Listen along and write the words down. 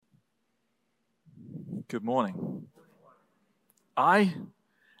Good morning. I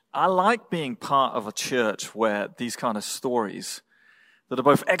like being part of a church where these kind of stories that are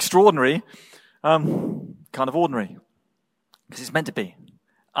both extraordinary, kind of ordinary, because it's meant to be.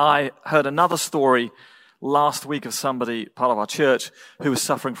 I heard another story last week of somebody, part of our church, who was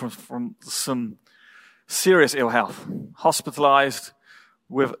suffering from some serious ill health, hospitalized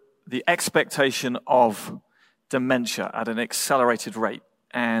with the expectation of dementia at an accelerated rate,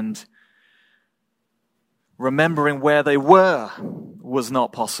 and remembering where they were was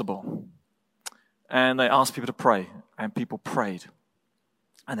not possible. And they asked people to pray, and people prayed.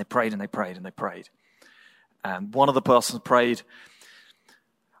 And they prayed, and they prayed, and they prayed. And one of the persons prayed,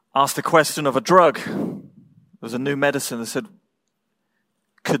 asked a question of a drug. There was a new medicine. They said,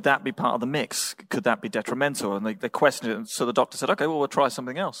 could that be part of the mix? Could that be detrimental? And they questioned it. And so the doctor said, okay, well, we'll try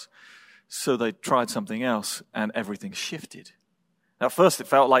something else. So they tried something else, and everything shifted. Now, at first it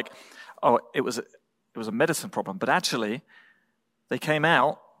felt like, it was a medicine problem, but actually they came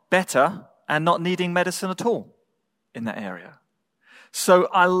out better and not needing medicine at all in that area. So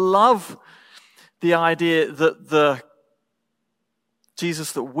I love the idea that the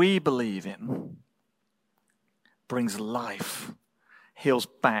Jesus that we believe in brings life, heals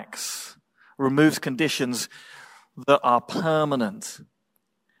backs, removes conditions that are permanent,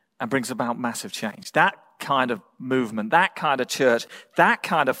 and brings about massive change. That kind of movement, that kind of church, that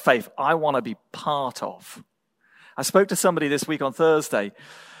kind of faith, I want to be part of. I spoke to somebody this week on Thursday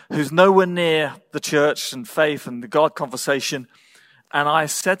who's nowhere near the church and faith and the God conversation, and I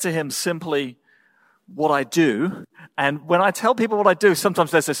said to him simply what I do. And when I tell people what I do, sometimes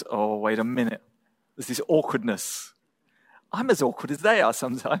there's this, oh, wait a minute, there's this awkwardness. I'm as awkward as they are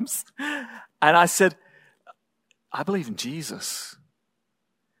sometimes. And I said, I believe in Jesus.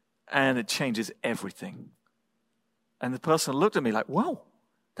 And it changes everything. And the person looked at me like, whoa,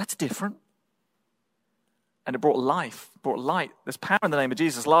 that's different. And it brought life, brought light. There's power in the name of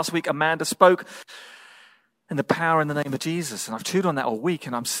Jesus. Last week, Amanda spoke in the power in the name of Jesus. And I've chewed on that all week,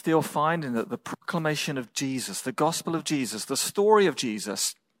 and I'm still finding that the proclamation of Jesus, the gospel of Jesus, the story of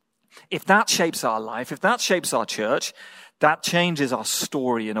Jesus, if that shapes our life, if that shapes our church, that changes our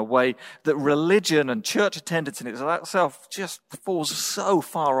story in a way that religion and church attendance in itself just falls so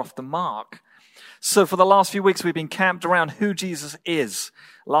far off the mark. So for the last few weeks, we've been camped around who Jesus is.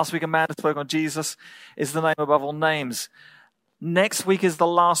 Last week, Amanda spoke on Jesus is the name above all names. Next week is the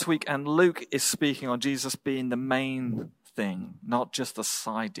last week, and Luke is speaking on Jesus being the main thing, not just a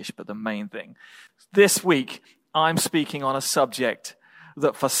side dish, but the main thing. This week, I'm speaking on a subject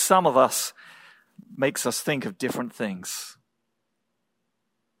that for some of us makes us think of different things.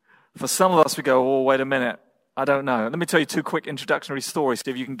 For some of us, we go, oh, wait a minute, I don't know. Let me tell you two quick introductory stories,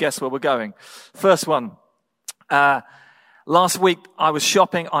 see if you can guess where we're going. First one, last week I was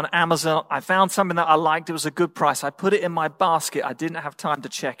shopping on Amazon. I found something that I liked. It was a good price. I put it in my basket. I didn't have time to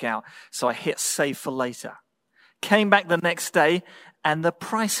check out, so I hit save for later. Came back the next day, and the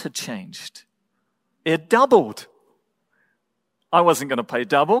price had changed. It doubled. I wasn't going to pay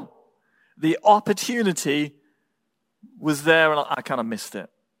double. The opportunity was there, and I kind of missed it.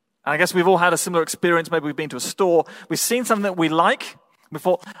 And I guess we've all had a similar experience. Maybe we've been to a store. We've seen something that we like. We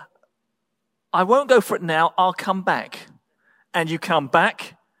thought, I won't go for it now. I'll come back. And you come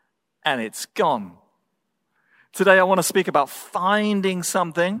back, and it's gone. Today, I want to speak about finding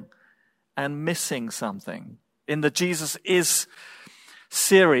something and missing something. In the Jesus Is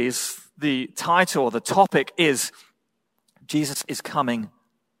series, the title, the topic is Jesus is coming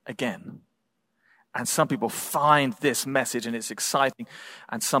again. And some people find this message and it's exciting,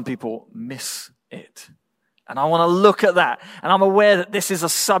 and some people miss it. And I want to look at that. And I'm aware that this is a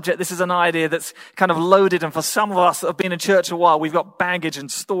subject, this is an idea that's kind of loaded. And for some of us that have been in church a while, we've got baggage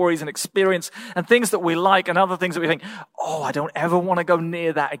and stories and experience and things that we like and other things that we think, oh, I don't ever want to go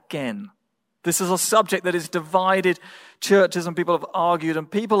near that again. This is a subject that has divided churches, and people have argued,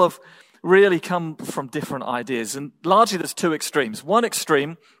 and people have really come from different ideas. And largely there's two extremes. One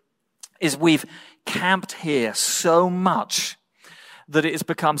extreme is we've camped here so much that it has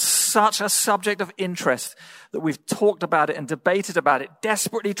become such a subject of interest that we've talked about it and debated about it,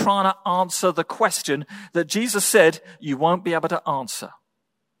 desperately trying to answer the question that Jesus said you won't be able to answer.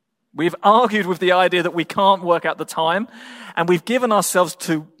 We've argued with the idea that we can't work out the time, and we've given ourselves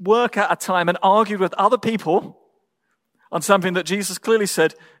to work out a time and argued with other people on something that Jesus clearly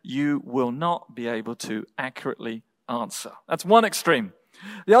said you will not be able to accurately answer. That's one extreme.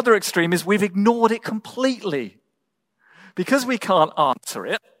 The other extreme is we've ignored it completely. Because we can't answer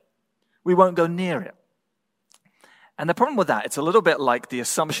it, we won't go near it. And the problem with that, it's a little bit like the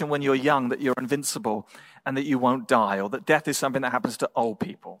assumption when you're young that you're invincible and that you won't die, or that death is something that happens to old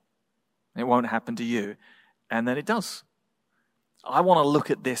people. It won't happen to you. And then it does. I want to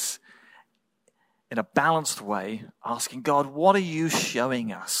look at this in a balanced way, asking God, what are you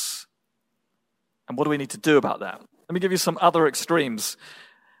showing us? And what do we need to do about that? Let me give you some other extremes.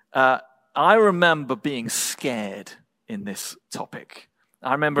 I remember being scared in this topic.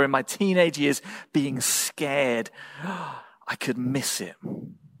 I remember in my teenage years being scared. I could miss it.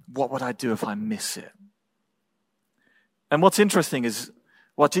 What would I do if I miss it? And what's interesting is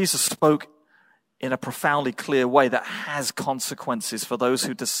what Jesus spoke in a profoundly clear way that has consequences for those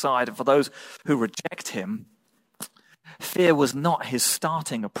who decide and for those who reject him. Fear was not his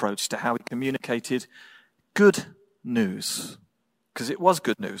starting approach to how he communicated good news, because it was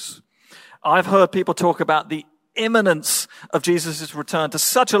good news. I've heard people talk about the imminence of Jesus' return to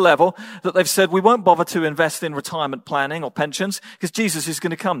such a level that they've said, we won't bother to invest in retirement planning or pensions because Jesus is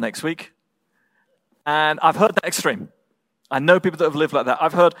going to come next week. And I've heard that extreme. I know people that have lived like that.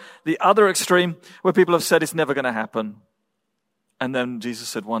 I've heard the other extreme where people have said it's never going to happen. And then Jesus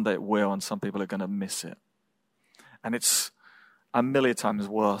said one day it will, and some people are going to miss it. And it's a million times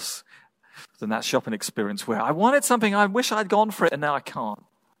worse than that shopping experience where I wanted something, I wish I'd gone for it, and now I can't.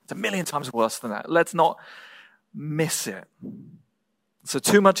 It's a million times worse than that. Let's not miss it. So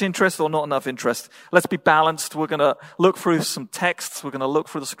too much interest or not enough interest. Let's be balanced. We're going to look through some texts. We're going to look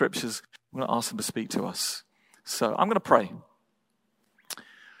through the scriptures. We're going to ask them to speak to us. So I'm going to pray.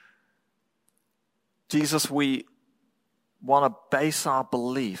 Jesus, we want to base our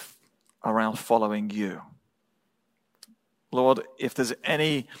belief around following you. Lord, if there's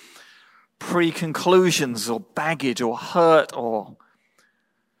any pre-conclusions or baggage or hurt or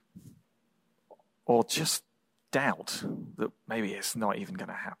just doubt that maybe it's not even going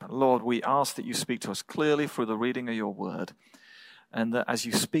to happen, Lord, we ask that you speak to us clearly through the reading of your word, and that as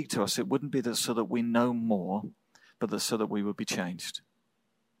you speak to us, it wouldn't be that so that we know more, but that so that we would be changed.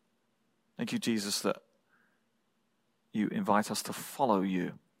 Thank you, Jesus, that you invite us to follow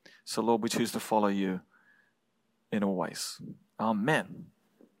you. So, Lord, we choose to follow you in all ways. Amen.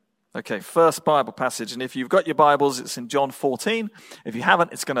 Okay, first Bible passage, and if you've got your Bibles, it's in John 14. If you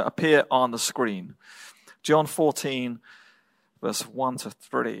haven't, it's going to appear on the screen. John 14, verse 1 to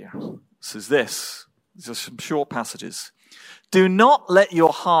 3 says this. These are some short passages. Do not let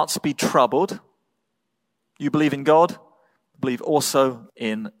your hearts be troubled. You believe in God, believe also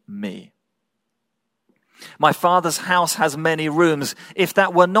in me. My Father's house has many rooms. If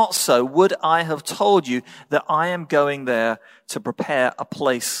that were not so, would I have told you that I am going there to prepare a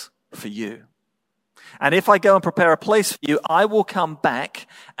place for you? And if I go and prepare a place for you, I will come back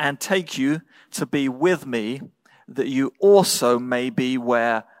and take you to be with me, that you also may be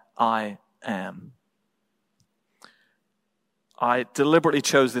where I am. I deliberately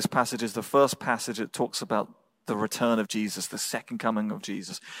chose this passage as the first passage that talks about the return of Jesus, the second coming of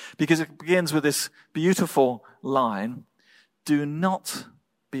Jesus, because it begins with this beautiful line, do not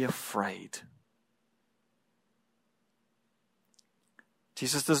be afraid.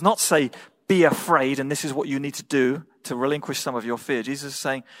 Jesus does not say, be afraid, and this is what you need to do to relinquish some of your fear. Jesus is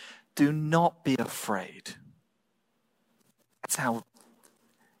saying, do not be afraid. That's how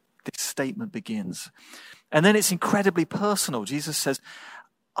this statement begins. And then it's incredibly personal. Jesus says,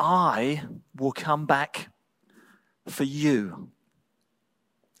 I will come back for you.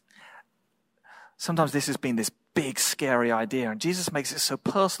 Sometimes this has been this big, scary idea, and Jesus makes it so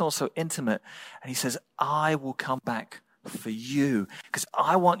personal, so intimate, and he says, I will come back for you, because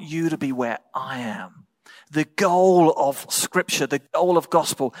I want you to be where I am. The goal of Scripture, the goal of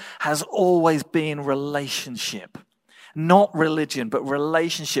gospel, has always been relationship. Not religion, but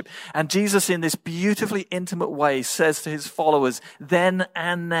relationship. And Jesus, in this beautifully intimate way, says to his followers, then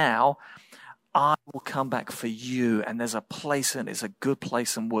and now, I will come back for you, and there's a place, and it's a good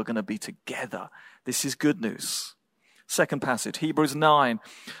place, and we're going to be together. This is good news. Second passage, Hebrews 9,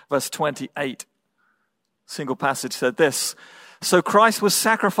 verse 28. Single passage said this, so Christ was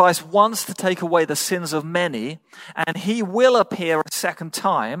sacrificed once to take away the sins of many, and he will appear a second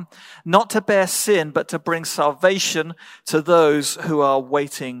time, not to bear sin, but to bring salvation to those who are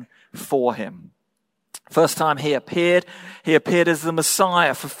waiting for him. First time he appeared as the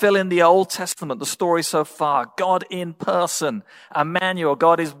Messiah, fulfilling the Old Testament, the story so far. God in person, Emmanuel,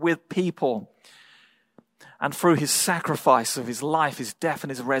 God is with people. And through his sacrifice of his life, his death, and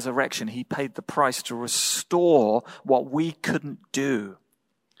his resurrection, he paid the price to restore what we couldn't do.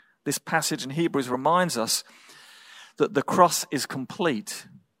 This passage in Hebrews reminds us that the cross is complete.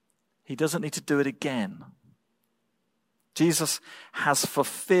 He doesn't need to do it again. Jesus has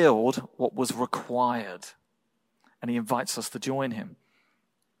fulfilled what was required, and he invites us to join him.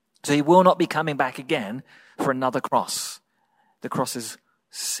 So he will not be coming back again for another cross. The cross has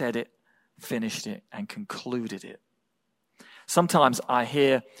said it finished it and concluded it. Sometimes I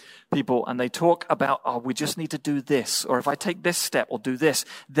hear people and they talk about, oh, we just need to do this, or if I take this step or do this,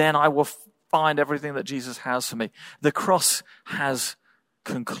 then I will find everything that Jesus has for me. The cross has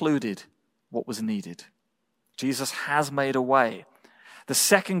concluded what was needed. Jesus has made a way. The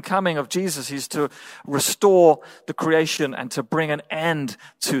second coming of Jesus is to restore the creation and to bring an end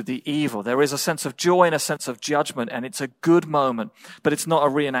to the evil. There is a sense of joy and a sense of judgment, and it's a good moment, but it's not a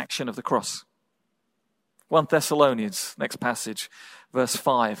reenaction of the cross. 1 Thessalonians, next passage, verse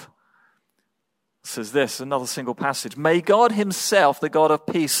 5, says this, another single passage. May God himself, the God of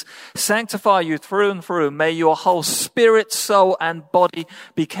peace, sanctify you through and through. May your whole spirit, soul, and body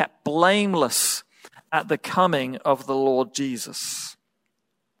be kept blameless at the coming of the Lord Jesus.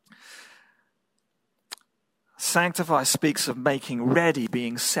 Sanctify speaks of making ready,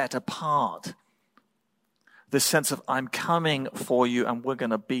 being set apart. This sense of I'm coming for you and we're going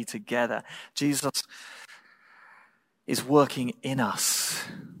to be together. Jesus is working in us.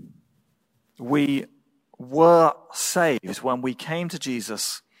 We were saved when we came to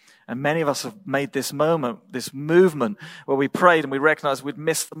Jesus, and many of us have made this movement where we prayed and we recognized we'd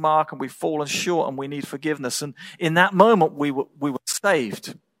missed the mark and we've fallen short and we need forgiveness. And in that moment, we were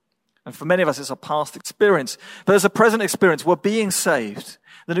saved. And for many of us, it's a past experience. But there's a present experience. We're being saved.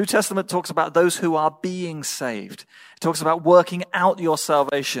 The New Testament talks about those who are being saved. It talks about working out your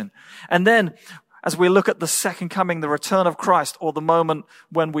salvation. And then, as we look at the second coming, the return of Christ, or the moment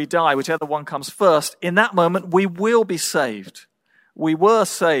when we die, whichever one comes first, in that moment, we will be saved. We were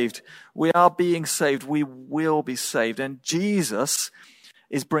saved. We are being saved. We will be saved. And Jesus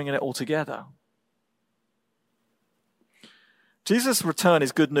is bringing it all together. Jesus' return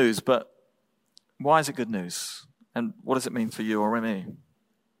is good news, but why is it good news? And what does it mean for you or me?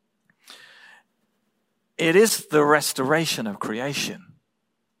 It is the restoration of creation.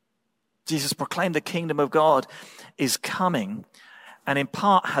 Jesus proclaimed the kingdom of God is coming, and in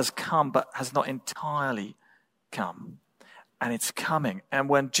part has come, but has not entirely come. And it's coming. And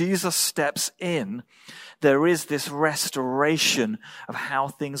when Jesus steps in, there is this restoration of how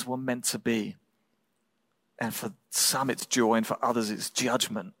things were meant to be. And for some it's joy, and for others it's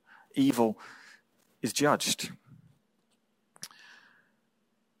judgment. Evil is judged.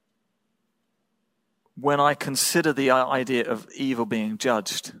 When I consider the idea of evil being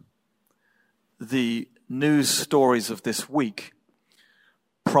judged, the news stories of this week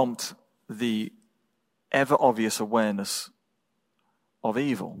prompt the ever obvious awareness of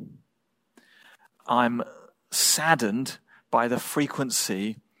evil. I'm saddened by the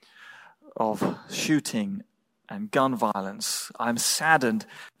frequency of shooting and gun violence. I'm saddened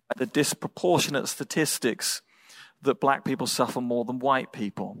at the disproportionate statistics that black people suffer more than white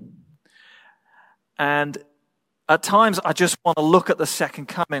people. And at times I just want to look at the second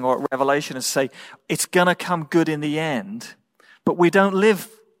coming or at Revelation and say, it's going to come good in the end. But we don't live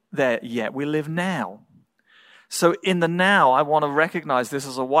there yet. We live now. So in the now, I want to recognize this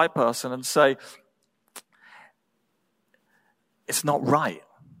as a white person and say, it's not right.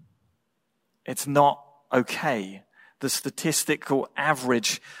 It's not okay. The statistical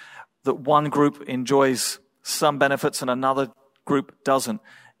average that one group enjoys some benefits and another group doesn't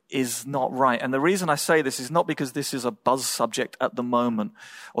is not right. And the reason I say this is not because this is a buzz subject at the moment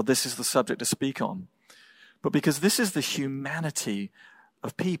or this is the subject to speak on, but because this is the humanity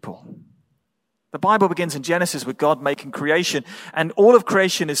of people. The Bible begins in Genesis with God making creation, and all of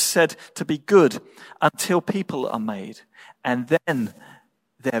creation is said to be good until people are made. And then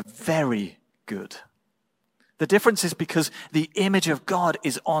they're very good. The difference is because the image of God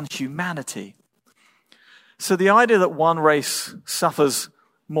is on humanity. So the idea that one race suffers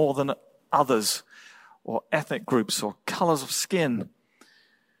more than others, or ethnic groups, or colors of skin,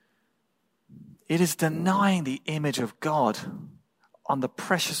 it is denying the image of God on the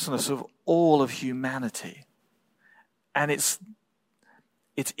preciousness of all of humanity. And it's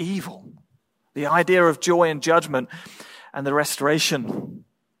evil. The idea of joy and judgment and the restoration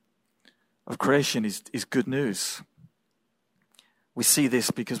of creation is good news. We see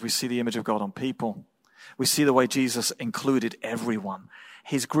this because we see the image of God on people. We see the way Jesus included everyone.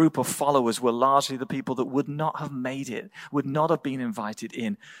 His group of followers were largely the people that would not have made it, would not have been invited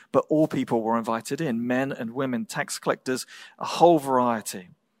in, but all people were invited in, men and women, tax collectors, a whole variety.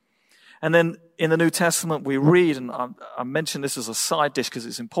 And then in the New Testament we read, and I mention this as a side dish because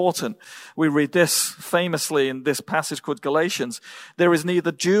it's important, we read this famously in this passage called Galatians: there is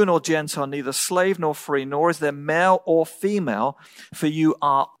neither Jew nor Gentile, neither slave nor free, nor is there male or female, for you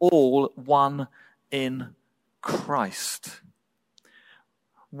are all one in Christ.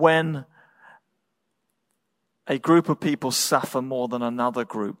 When a group of people suffer more than another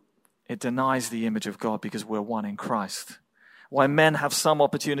group, It denies the image of God because we're one in Christ. Why men have some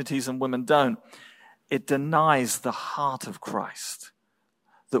opportunities and women don't. It denies the heart of Christ,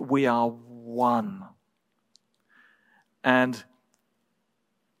 that we are one. And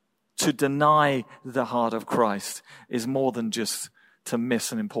to deny the heart of Christ is more than just to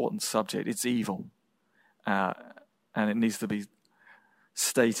miss an important subject. It's evil. And it needs to be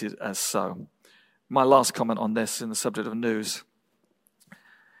stated as so. My last comment on this in the subject of news.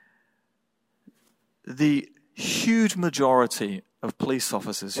 The huge majority of police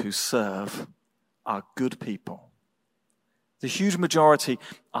officers who serve are good people. The huge majority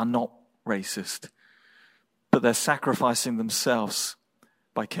are not racist, but they're sacrificing themselves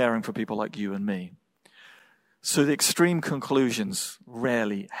by caring for people like you and me. So the extreme conclusions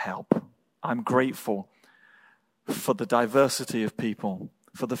rarely help. I'm grateful for the diversity of people,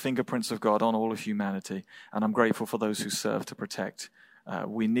 for the fingerprints of God on all of humanity, and I'm grateful for those who serve to protect.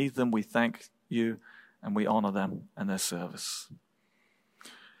 We need them, we thank you, and we honor them and their service.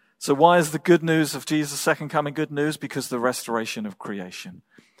 So why is the good news of Jesus' second coming good news? Because the restoration of creation.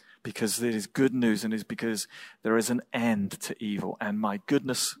 Because it is good news, and it is because there is an end to evil. And my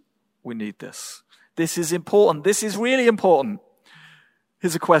goodness, we need this. This is important. This is really important.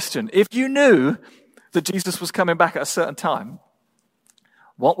 Here's a question. If you knew that Jesus was coming back at a certain time,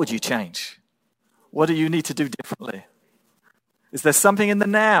 what would you change? What do you need to do differently? Is there something in the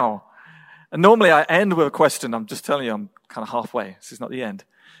now? And normally I end with a question. I'm just telling you, I'm kind of halfway. This is not the end.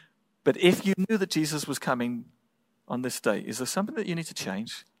 But if you knew that Jesus was coming on this day, is there something that you need to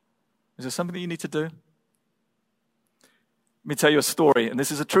change? Is there something that you need to do? Let me tell you a story, and this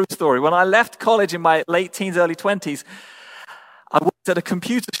is a true story. When I left college in my late teens, early 20s, I worked at a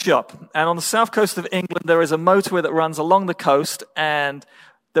computer shop. And on the south coast of England, there is a motorway that runs along the coast, and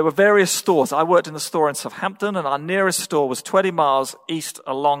there were various stores. I worked in the store in Southampton, and our nearest store was 20 miles east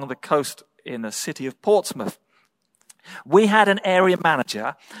along the coast in the city of Portsmouth. We had an area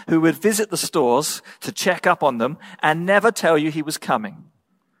manager who would visit the stores to check up on them and never tell you he was coming.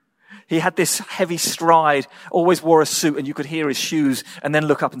 He had this heavy stride, always wore a suit, and you could hear his shoes and then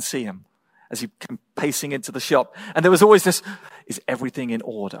look up and see him as he came pacing into the shop. And there was always this, is everything in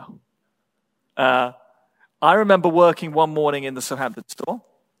order? I remember working one morning in the Southampton store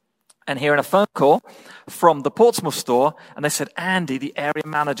and hearing a phone call from the Portsmouth store, and they said, Andy, the area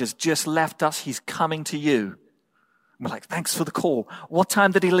manager's just left us. He's coming to you. And we're like, thanks for the call. What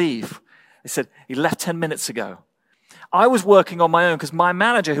time did he leave? They said, he left 10 minutes ago. I was working on my own because my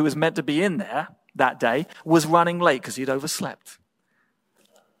manager, who was meant to be in there that day, was running late because he'd overslept.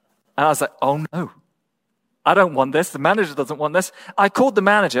 And I was like, oh no, I don't want this. The manager doesn't want this. I called the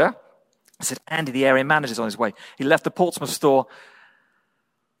manager. I said, Andy, the area manager's on his way. He left the Portsmouth store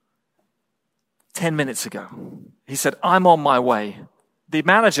 10 minutes ago. He said, I'm on my way. The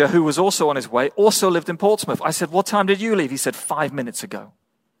manager, who was also on his way, also lived in Portsmouth. I said, what time did you leave? He said, 5 minutes ago.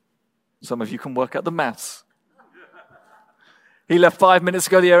 Some of you can work out the maths. He left 5 minutes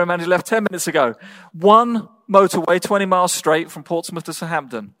ago. The area manager left 10 minutes ago. One motorway, 20 miles straight from Portsmouth to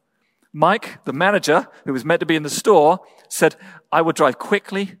Southampton. Mike, the manager, who was meant to be in the store, said, I would drive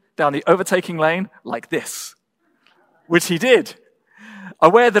quickly down the overtaking lane like this, which he did,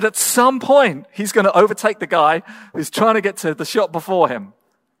 aware that at some point he's going to overtake the guy who's trying to get to the shop before him.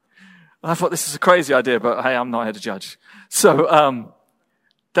 And I thought, this is a crazy idea, but hey, I'm not here to judge. So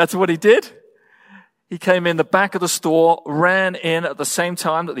that's what he did. He came in the back of the store, ran in at the same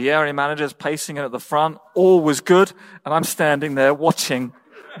time that the area manager is pacing in at the front. All was good, and I'm standing there watching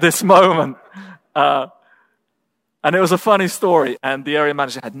this moment. And it was a funny story, and the area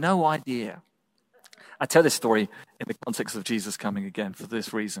manager had no idea. I tell this story in the context of Jesus coming again for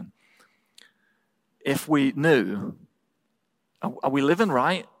this reason. If we knew, are we living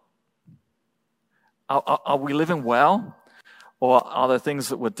right? Are we living well? Or are there things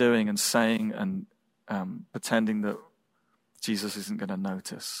that we're doing and saying and pretending that Jesus isn't going to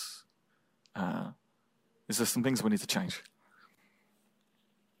notice? Is there some things we need to change?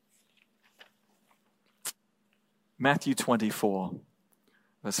 Matthew 24,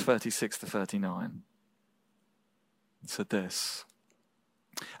 verse 36 to 39. It said this.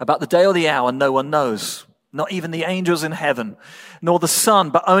 About the day or the hour no one knows, not even the angels in heaven, nor the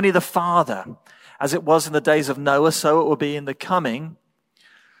Son, but only the Father. As it was in the days of Noah, so it will be in the coming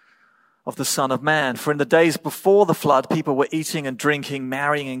of the Son of Man. For in the days before the flood, people were eating and drinking,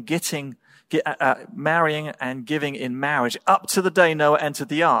 marrying and giving in marriage, up to the day Noah entered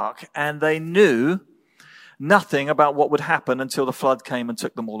the ark. And they knew nothing about what would happen until the flood came and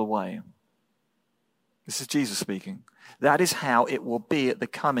took them all away. This is Jesus speaking. That is how it will be at the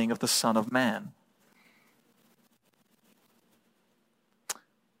coming of the Son of Man.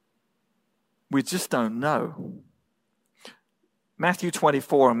 We just don't know. Matthew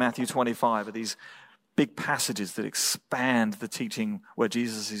 24 and Matthew 25 are these big passages that expand the teaching where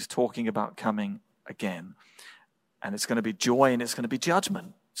Jesus is talking about coming again. And it's going to be joy and it's going to be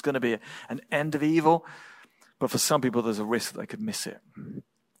judgment. It's going to be an end of evil. But for some people, there's a risk that they could miss it.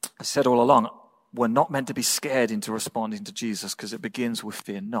 I said all along, we're not meant to be scared into responding to Jesus because it begins with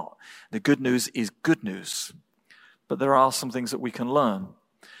fear not. The good news is good news. But there are some things that we can learn.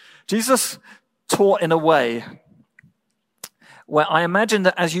 Jesus taught in a way where I imagine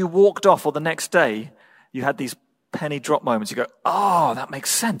that as you walked off or the next day, you had these penny drop moments. You go, oh, that makes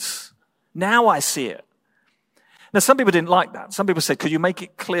sense. Now I see it. Now, some people didn't like that. Some people said, could you make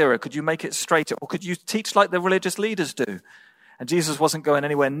it clearer? Could you make it straighter? Or could you teach like the religious leaders do? And Jesus wasn't going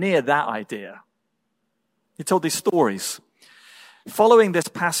anywhere near that idea. He told these stories. Following this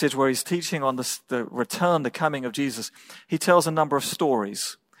passage where he's teaching on the return, the coming of Jesus, he tells a number of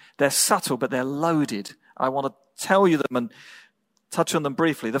stories. They're subtle, but they're loaded. I want to tell you them and touch on them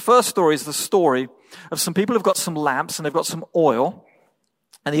briefly. The first story is the story of some people who've got some lamps and they've got some oil.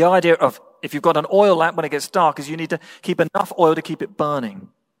 And the idea of if you've got an oil lamp when it gets dark is you need to keep enough oil to keep it burning.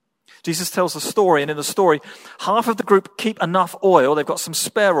 Jesus tells the story, and in the story, half of the group keep enough oil. They've got some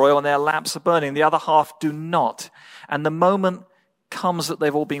spare oil and their lamps are burning. The other half do not. And the moment comes that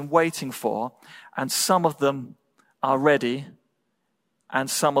they've all been waiting for, and some of them are ready and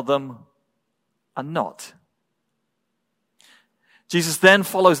some of them are not. Jesus then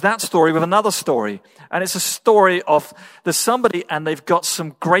follows that story with another story. And it's a story of there's somebody and they've got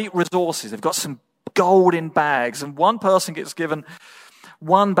some great resources. They've got some gold in bags. And one person gets given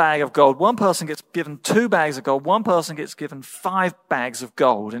 1 bag of gold. One person gets given 2 bags of gold. One person gets given 5 bags of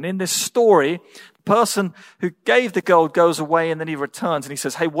gold. And in this story, the person who gave the gold goes away and then he returns and he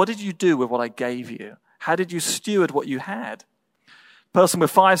says, hey, what did you do with what I gave you? How did you steward what you had? The person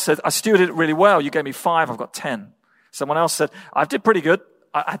with 5 said, I stewarded it really well. You gave me 5, I've got 10. Someone else said, I did pretty good.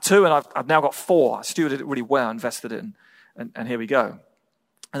 I had 2 and I've now got 4. I stewarded it really well, invested it, and here we go.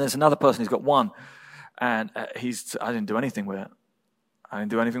 And there's another person who's got 1, and I didn't do anything with it. I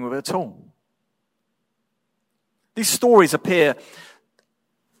didn't do anything with it at all. These stories appear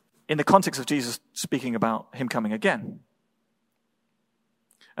in the context of Jesus speaking about him coming again.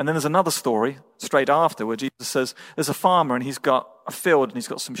 And then there's another story straight after where Jesus says there's a farmer and he's got a field and he's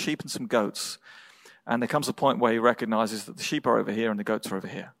got some sheep and some goats. And there comes a point where he recognizes that the sheep are over here and the goats are over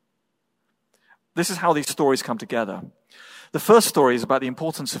here. This is how these stories come together. The first story is about the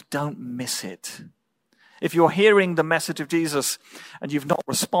importance of don't miss it. If you're hearing the message of Jesus and you've not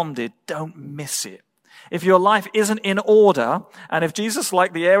responded, don't miss it. If your life isn't in order, and if Jesus,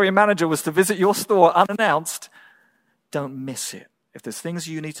 like the area manager, was to visit your store unannounced, don't miss it. If there's things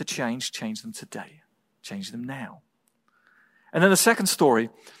you need to change them today. Change them now. And then the second story,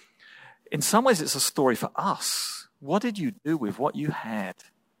 in some ways it's a story for us. What did you do with what you had?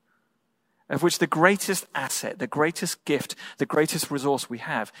 Of which the greatest asset, the greatest gift, the greatest resource we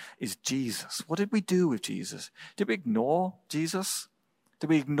have is Jesus. What did we do with Jesus? Did we ignore Jesus? Did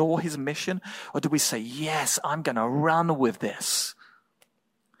we ignore his mission? Or did we say, yes, I'm going to run with this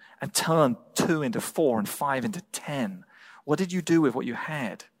and turn 2 into 4 and 5 into 10? What did you do with what you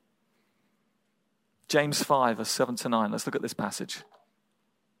had? James 5, verse 7-9. Let's look at this passage.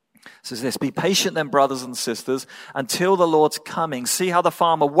 It says this, be patient then, brothers and sisters, until the Lord's coming. See how the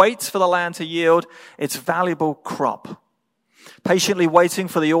farmer waits for the land to yield its valuable crop. Patiently waiting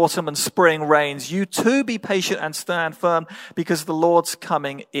for the autumn and spring rains. You too be patient and stand firm, because the Lord's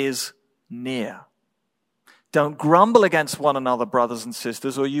coming is near. Don't grumble against one another, brothers and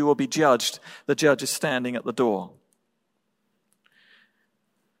sisters, or you will be judged. The judge is standing at the door.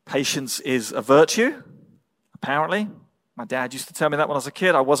 Patience is a virtue, apparently. My dad used to tell me that when I was a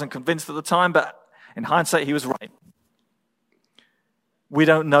kid. I wasn't convinced at the time, but in hindsight, he was right. We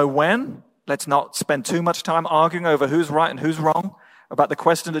don't know when. Let's not spend too much time arguing over who's right and who's wrong about the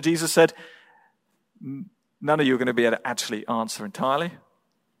question that Jesus said none of you are going to be able to actually answer entirely.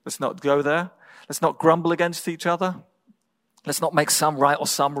 Let's not go there. Let's not grumble against each other. Let's not make some right or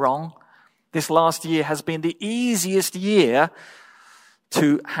some wrong. This last year has been the easiest year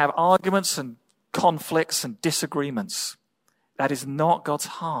to have arguments and conflicts and disagreements. That is not God's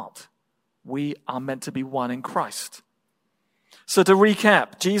heart. We are meant to be one in Christ. So to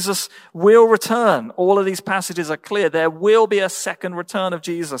recap, Jesus will return. All of these passages are clear. There will be a second return of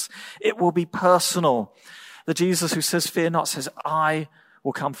Jesus. It will be personal. The Jesus who says, fear not, says, I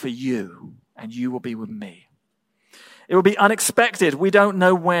will come for you and you will be with me. It will be unexpected. We don't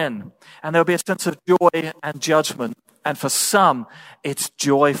know when. And there'll be a sense of joy and judgment. And for some, it's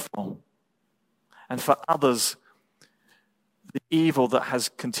joyful. And for others, the evil that has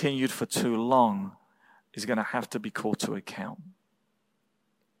continued for too long is going to have to be called to account.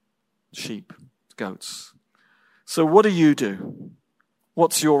 Sheep, goats. So what do?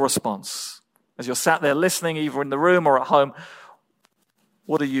 What's your response? As you're sat there listening, either in the room or at home,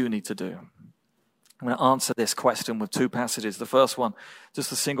 what do you need to do? I'm going to answer this question with two passages. The first one,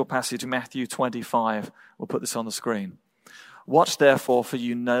 just a single passage, Matthew 25. We'll put this on the screen. Watch therefore, for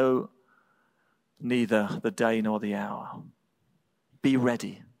you know neither the day nor the hour. Be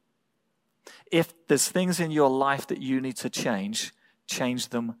ready. If there's things in your life that you need to change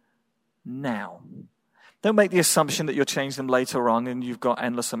them now. Don't make the assumption that you'll change them later on and you've got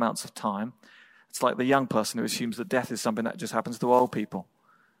endless amounts of time. It's like the young person who assumes that death is something that just happens to old people.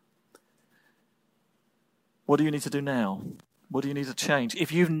 What do you need to do now? What do you need to change?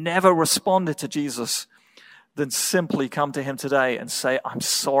 If you've never responded to Jesus, then simply come to him today and say, I'm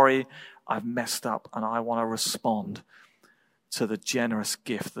sorry, I've messed up, and I want to respond to the generous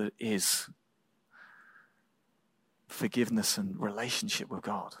gift that is forgiveness and relationship with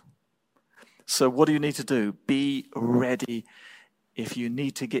God. So what do you need to do? Be ready. If you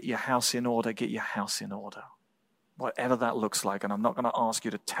need to get your house in order, get your house in order. Whatever that looks like. And I'm not going to ask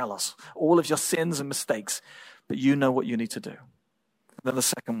you to tell us all of your sins and mistakes, but you know what you need to do. Then the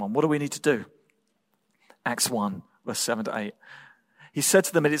second one, what do we need to do? Acts 1, verse 7 to 8. He said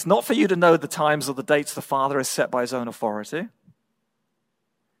to them, it is not for you to know the times or the dates the Father has set by his own authority,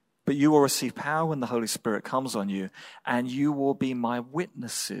 but you will receive power when the Holy Spirit comes on you, and you will be my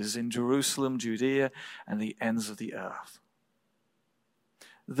witnesses in Jerusalem, Judea, and the ends of the earth.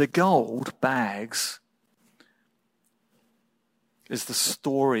 The gold bags is the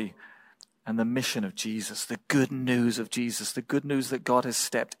story and the mission of Jesus, the good news of Jesus, the good news that God has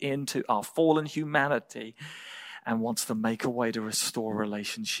stepped into our fallen humanity and wants to make a way to restore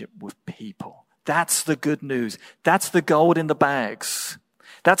relationship with people. That's the good news. That's the gold in the bags.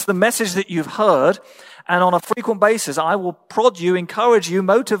 That's the message that you've heard, and on a frequent basis, I will prod you, encourage you,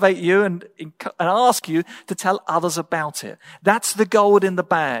 motivate you, and ask you to tell others about it. That's the gold in the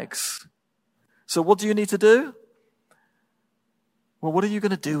bags. So what do you need to do? Well, what are you going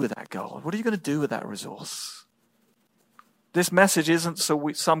to do with that gold? What are you going to do with that resource? This message isn't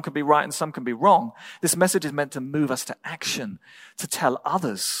so some can be right and some can be wrong. This message is meant to move us to action, to tell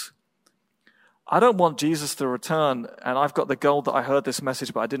others. I don't want Jesus to return and I've got the gold that I heard this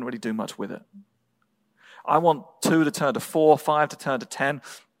message, but I didn't really do much with it. I want 2 to turn to 4, 5 to turn to 10.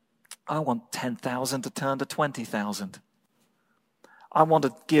 I want 10,000 to turn to 20,000. I want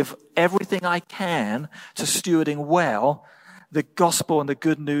to give everything I can to stewarding well the gospel and the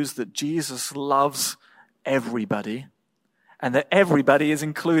good news that Jesus loves everybody and that everybody is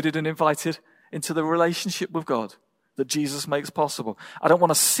included and invited into the relationship with God that Jesus makes possible. I don't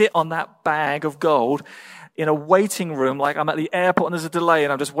want to sit on that bag of gold in a waiting room like I'm at the airport and there's a delay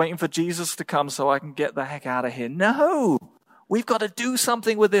and I'm just waiting for Jesus to come so I can get the heck out of here. No, we've got to do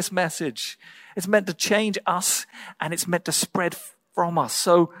something with this message. It's meant to change us and it's meant to spread from us.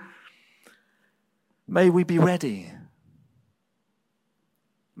 So may we be ready.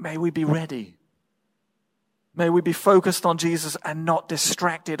 May we be ready. May we be focused on Jesus and not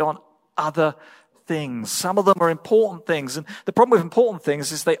distracted on other things. Some of them are important things. And the problem with important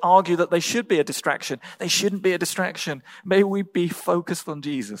things is they argue that they should be a distraction. They shouldn't be a distraction. May we be focused on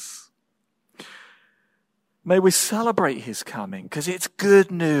Jesus. May we celebrate his coming because it's good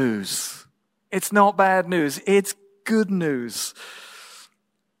news. It's not bad news. It's good news.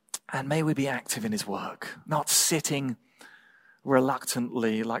 And may we be active in his work, not sitting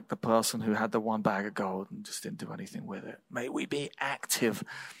reluctantly like the person who had the one bag of gold and just didn't do anything with it. May we be active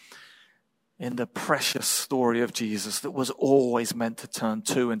in the precious story of Jesus that was always meant to turn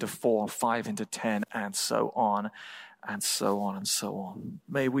 2 into 4, 5 into 10, and so on, and so on, and so on.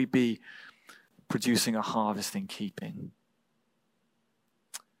 May we be producing a harvest in keeping.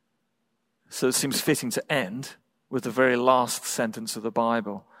 So it seems fitting to end with the very last sentence of the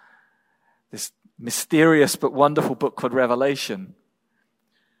Bible. This mysterious but wonderful book called Revelation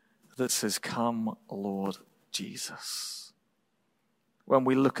that says, "Come, Lord Jesus." When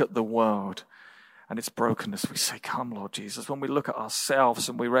we look at the world and its brokenness, we say, "Come, Lord Jesus." When we look at ourselves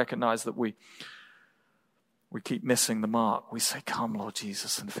and we recognize that we keep missing the mark, we say, "Come, Lord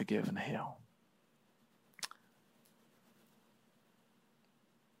Jesus, and forgive and heal."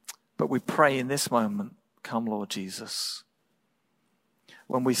 But we pray in this moment, "Come, Lord Jesus."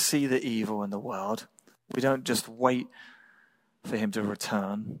 When we see the evil in the world, we don't just wait for him to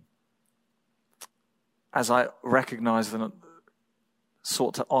return. As I recognize and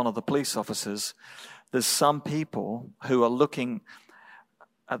sought to honor the police officers, there's some people who are looking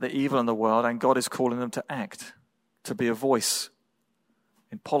at the evil in the world and God is calling them to act. to be a voice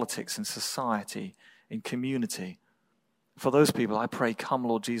in politics, in society, in community. For those people, I pray, come,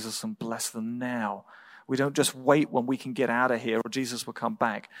 Lord Jesus, and bless them now. We don't just wait when we can get out of here or Jesus will come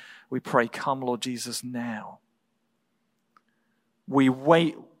back. We pray, come, Lord Jesus, now. We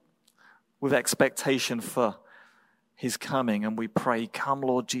wait with expectation for his coming, and we pray, come,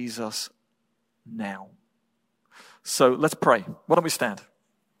 Lord Jesus, now. So let's pray. Why don't we stand?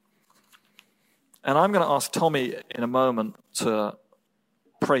 And I'm going to ask Tommy in a moment to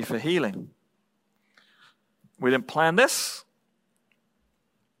pray for healing. We didn't plan this.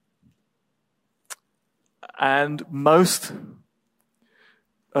 And most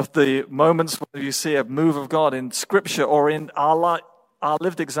of the moments when you see a move of God in Scripture or in our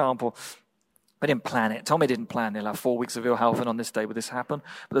lived example, we didn't plan it. Tommy didn't plan it. He'll have 4 weeks of ill health, and on this day will this happen.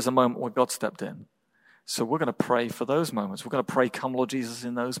 But there's a moment where God stepped in. So we're going to pray for those moments. We're going to pray, come, Lord Jesus,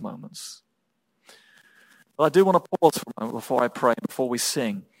 in those moments. But I do want to pause for a moment before I pray, before we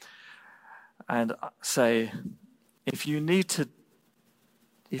sing, and say, if you need to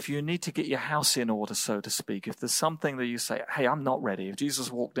get your house in order, so to speak, if there's something that you say, hey, I'm not ready. If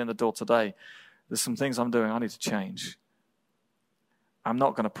Jesus walked in the door today, there's some things I'm doing I need to change. I'm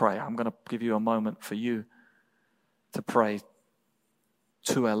not going to pray. I'm going to give you a moment for you to pray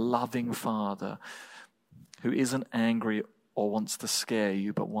to a loving Father who isn't angry or wants to scare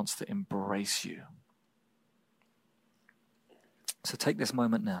you, but wants to embrace you. So take this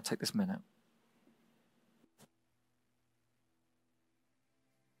moment now. Take this minute.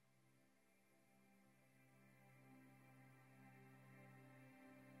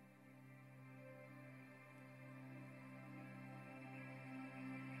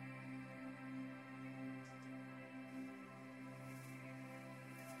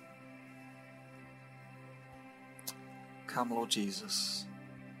 Come, Lord Jesus.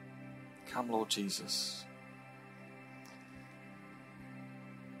 Come, Lord Jesus.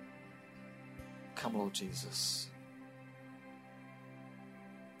 Come, Lord Jesus.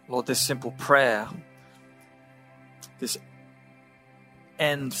 Lord, this simple prayer, this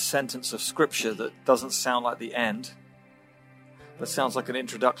end sentence of Scripture that doesn't sound like the end, but sounds like an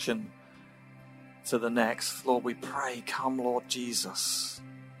introduction to the next. Lord, we pray, come, Lord Jesus.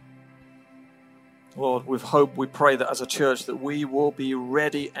 Lord, with hope, we pray that as a church that we will be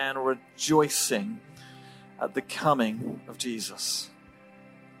ready and rejoicing at the coming of Jesus.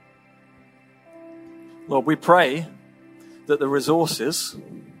 Lord, we pray that the resources,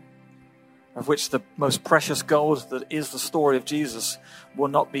 of which the most precious gold that is the story of Jesus, will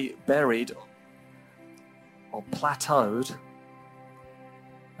not be buried or plateaued,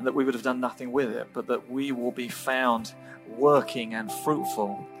 and that we would have done nothing with it, but that we will be found working and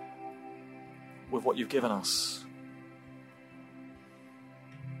fruitful with what you've given us.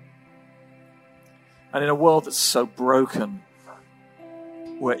 And in a world that's so broken,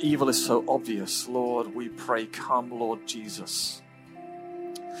 where evil is so obvious, Lord, we pray, come, Lord Jesus.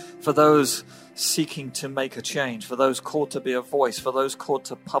 For those seeking to make a change, for those called to be a voice, for those called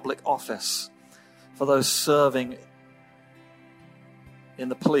to public office, for those serving in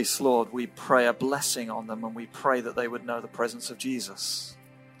the police, Lord, we pray a blessing on them, and we pray that they would know the presence of Jesus.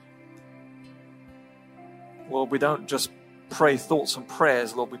 Lord, we don't just pray thoughts and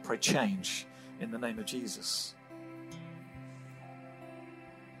prayers, Lord, we pray change in the name of Jesus.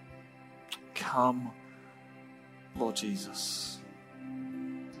 Come, Lord Jesus.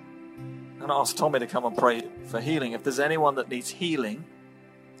 And ask Tommy to come and pray for healing. If there's anyone that needs healing,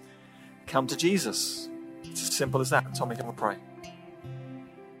 come to Jesus. It's as simple as that. Tommy, come and pray.